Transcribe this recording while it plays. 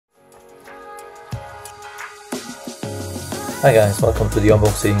Hi guys, welcome to the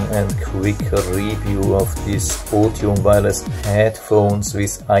unboxing and quick review of these Otium wireless headphones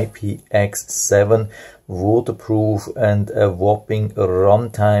with IPX7, waterproof and a whopping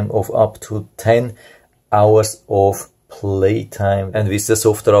runtime of up to 10 hours of playtime. And with the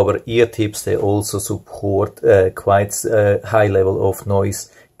softer rubber ear tips, they also support quite a high level of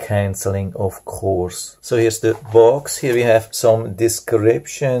noise cancelling, of course. So here's the box. Here we have some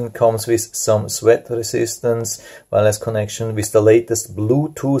description, comes with some sweat resistance, wireless connection with the latest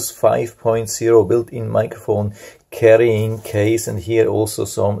Bluetooth 5.0 built-in microphone carrying case, and here also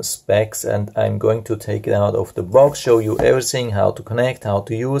some specs, and I'm going to take it out of the box, show you everything, how to connect, how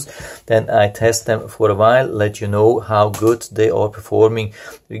to use, then I test them for a while, let you know how good they are performing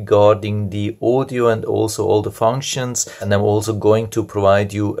regarding the audio and also all the functions. And I'm also going to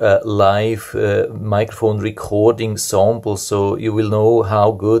provide you a live microphone recording sample, so you will know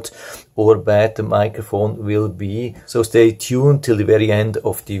how good or bad the microphone will be. So stay tuned till the very end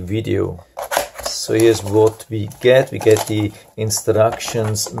of the video. So here's what we get. We get the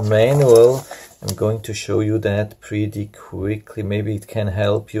instructions manual. I'm going to show you that pretty quickly. Maybe it can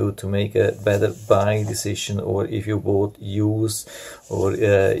help you to make a better buying decision, or if you bought used or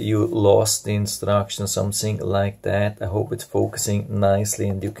you lost the instructions, something like that. I hope it's focusing nicely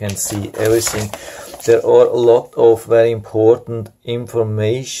and you can see everything. There are a lot of very important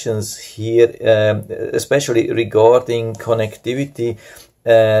informations here, especially regarding connectivity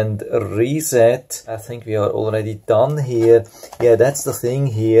and reset. I think we are already done here. Yeah, that's the thing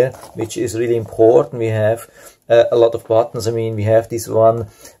here, which is really important. We have a lot of buttons. I mean, we have this one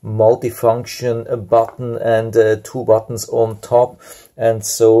multifunction button and two buttons on top, and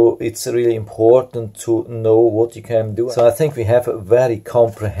so it's really important to know what you can do. So I think we have a very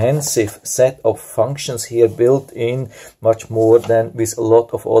comprehensive set of functions here built in, much more than with a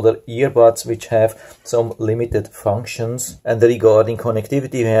lot of other earbuds which have some limited functions. And regarding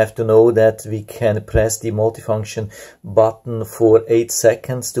connectivity, we have to know that we can press the multifunction button for 8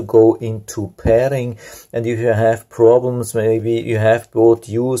 seconds to go into pairing, and if you have problems, maybe you have bought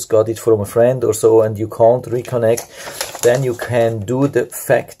used, got it from a friend or so, and you can't reconnect, then you can do the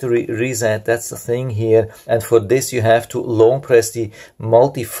factory reset. That's the thing here, and for this you have to long press the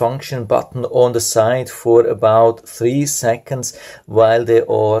multifunction button on the side for about 3 seconds while they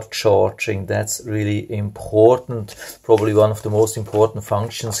are charging. That's really important, probably one of the most important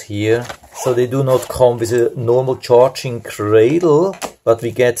functions here. So they do not come with a normal charging cradle, but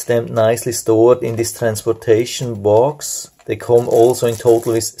we get them nicely stored in this transportation box. They come also in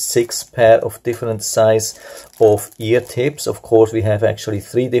total with 6 pair of different size of ear tips. Of course, we have actually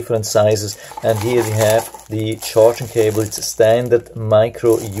 3 different sizes, and here we have the charging cable. It's a standard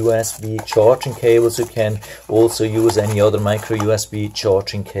micro USB charging cable, so you can also use any other micro USB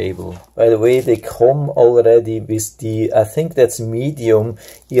charging cable. By the way, they come already with the, I think that's medium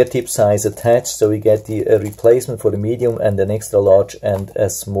ear tip size attached, so we get the replacement for the medium and an extra large and a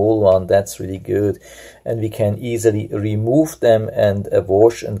small one. That's really good, and we can easily remove them and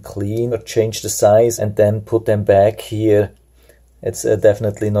wash and clean or change the size and then put them back here. It's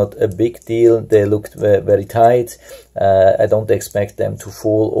definitely not a big deal. They looked very tight. I don't expect them to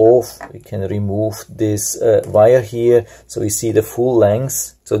fall off. We can remove this wire here, so we see the full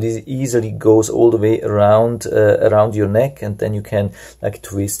length. So this easily goes all the way around around your neck, and then you can like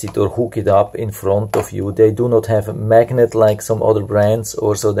twist it or hook it up in front of you. They do not have a magnet like some other brands,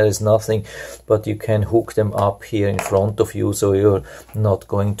 or so there is nothing, but you can hook them up here in front of you, so you're not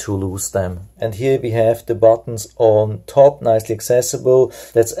going to lose them. And here we have the buttons on top, nicely accessible.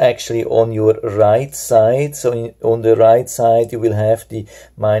 That's actually on your right side. So on the right side you will have the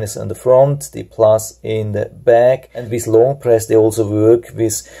minus on the front, the plus in the back, and with long press they also work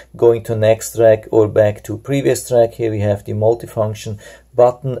with going to next track or back to previous track. Here we have the multifunction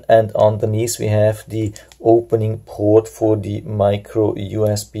button, and underneath we have the opening port for the micro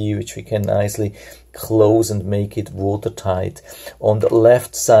USB, which we can nicely close and make it watertight. On the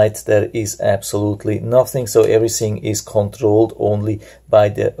left side there is absolutely nothing, so everything is controlled only by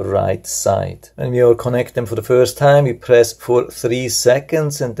the right side. When we connect them for the first time, we press for 3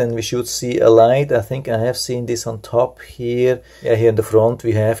 seconds and then we should see a light. I think I have seen this on top here. Yeah, here in the front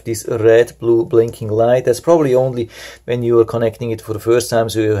we have this red blue blinking light. That's probably only when you are connecting it for the first time,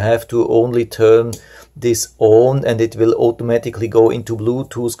 so you have to only turn this on and it will automatically go into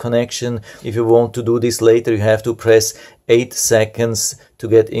Bluetooth connection. If you want to do this later, you have to press 8 seconds to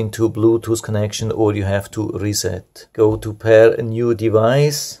get into Bluetooth connection, or you have to reset. Go to pair a new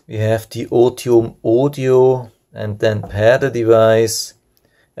device. We have the Otium audio, and then pair the device.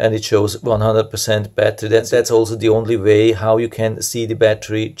 and it shows 100% battery. That's also the only way how you can see the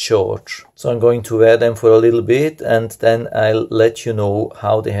battery charge. So I'm going to wear them for a little bit and then I'll let you know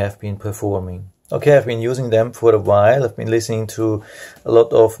how they have been performing. Okay, I've been using them for a while. I've been listening to a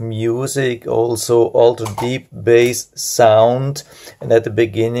lot of music, also ultra deep bass sound. And at the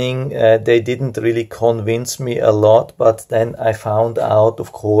beginning, they didn't really convince me a lot. But then I found out,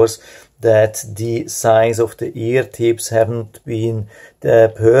 of course, that the size of the ear tips haven't been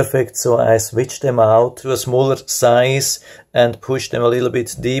perfect, so I switched them out to a smaller size and pushed them a little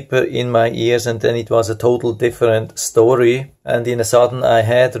bit deeper in my ears, and then it was a total different story. And in a sudden I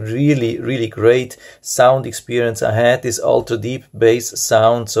had really great sound experience. I had this ultra deep bass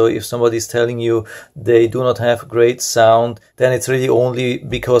sound, so if somebody is telling you they do not have great sound, then it's really only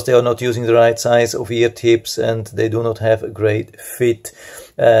because they are not using the right size of ear tips and they do not have a great fit.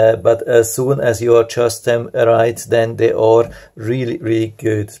 But as soon as you adjust them right, then they are really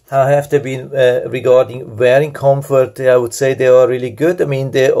good. How have they been regarding wearing comfort? I would say they are really good. I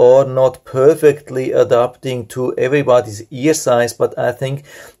mean, they are not perfectly adapting to everybody's ear size, but I think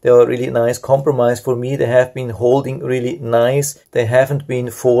they are a really nice compromise for me. They have been holding really nice. They haven't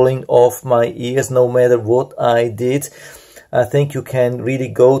been falling off my ears no matter what I did. I think you can really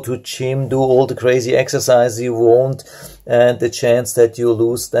go to gym, do all the crazy exercises you want, and the chance that you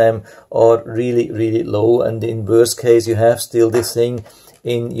lose them are really low. And in worst case, you have still this thing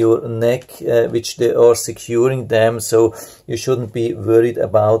in your neck, which they are securing them, so you shouldn't be worried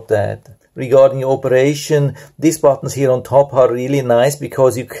about that. Regarding operation, these buttons here on top are really nice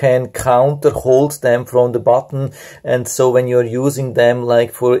because you can counter hold them from the button, and so when you're using them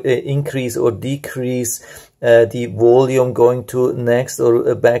like for increase or decrease the volume going to next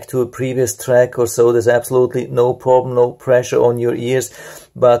or back to a previous track or so, there's absolutely no problem, no pressure on your ears.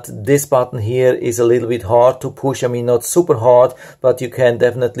 But this button here is a little bit hard to push. I mean, not super hard, but you can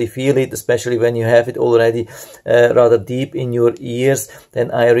definitely feel it, especially when you have it already rather deep in your ears.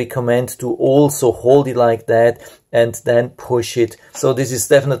 Then I recommend to also hold it like that and then push it. So this is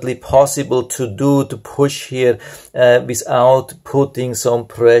definitely possible to do, to push here without putting some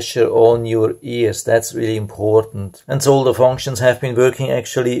pressure on your ears. That's really important. And so all the functions have been working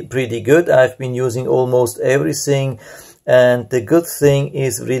actually pretty good. I've been using almost everything. And the good thing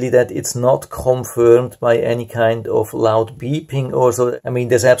is really that it's not confirmed by any kind of loud beeping or so. I mean,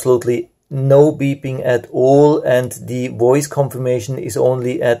 there's absolutely no beeping at all, and the voice confirmation is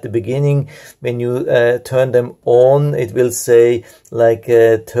only at the beginning. When you turn them on, it will say like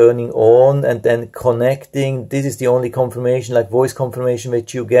turning on and then connecting. This is the only confirmation, like voice confirmation,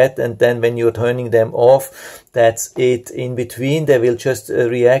 which you get. And then when you're turning them off, that's it. In between, they will just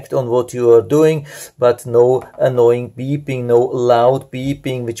react on what you are doing, but no annoying beeping, no loud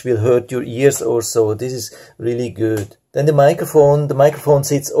beeping, which will hurt your ears or so. This is really good. Then the microphone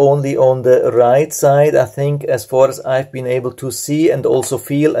sits only on the right side. I think as far as I've been able to see and also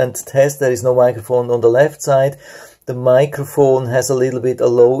feel and test, there is no microphone on the left side. The microphone has a little bit a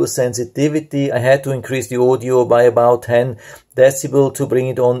low sensitivity. I had to increase the audio by about 10 decibel to bring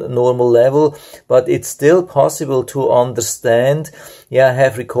it on normal level, but it's still possible to understand. Yeah, I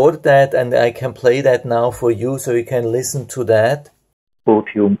have recorded that and I can play that now for you so you can listen to that.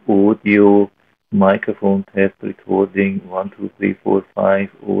 Otium audio. Microphone test recording 1 2 3 4 5.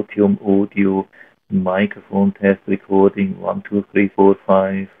 Otium audio microphone test recording 1 2 3 4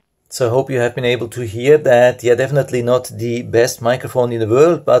 5. So I hope you have been able to hear that. Yeah, definitely not the best microphone in the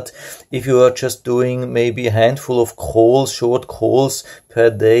world, but if you are just doing maybe a handful of calls, short calls per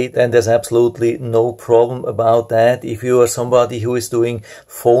day, then there's absolutely no problem about that. If you are somebody who is doing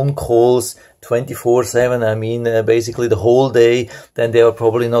phone calls 24/7, I mean basically the whole day, then they are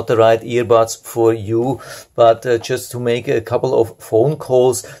probably not the right earbuds for you. But just to make a couple of phone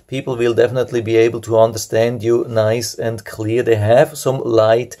calls, people will definitely be able to understand you nice and clear. They have some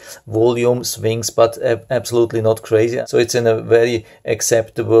light volume swings, but absolutely not crazy. So it's in a very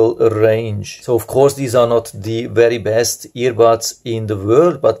acceptable range. So of course these are not the very best earbuds in the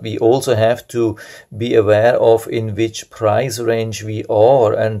world, but we also have to be aware of in which price range we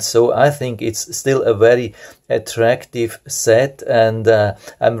are. And so I think it's still a very attractive set, and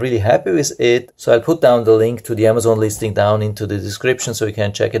I'm really happy with it. So I'll put down the link to the Amazon listing down into the description so you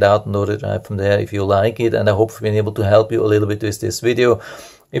can check it out and order it right from there if you like it. And I hope I've been able to help you a little bit with this video.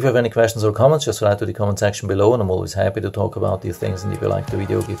 If you have any questions or comments, just write to the comment section below, and I'm always happy to talk about these things. And if you like the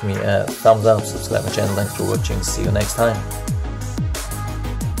video, give me a thumbs up, subscribe my channel. Thanks for watching. See you next time.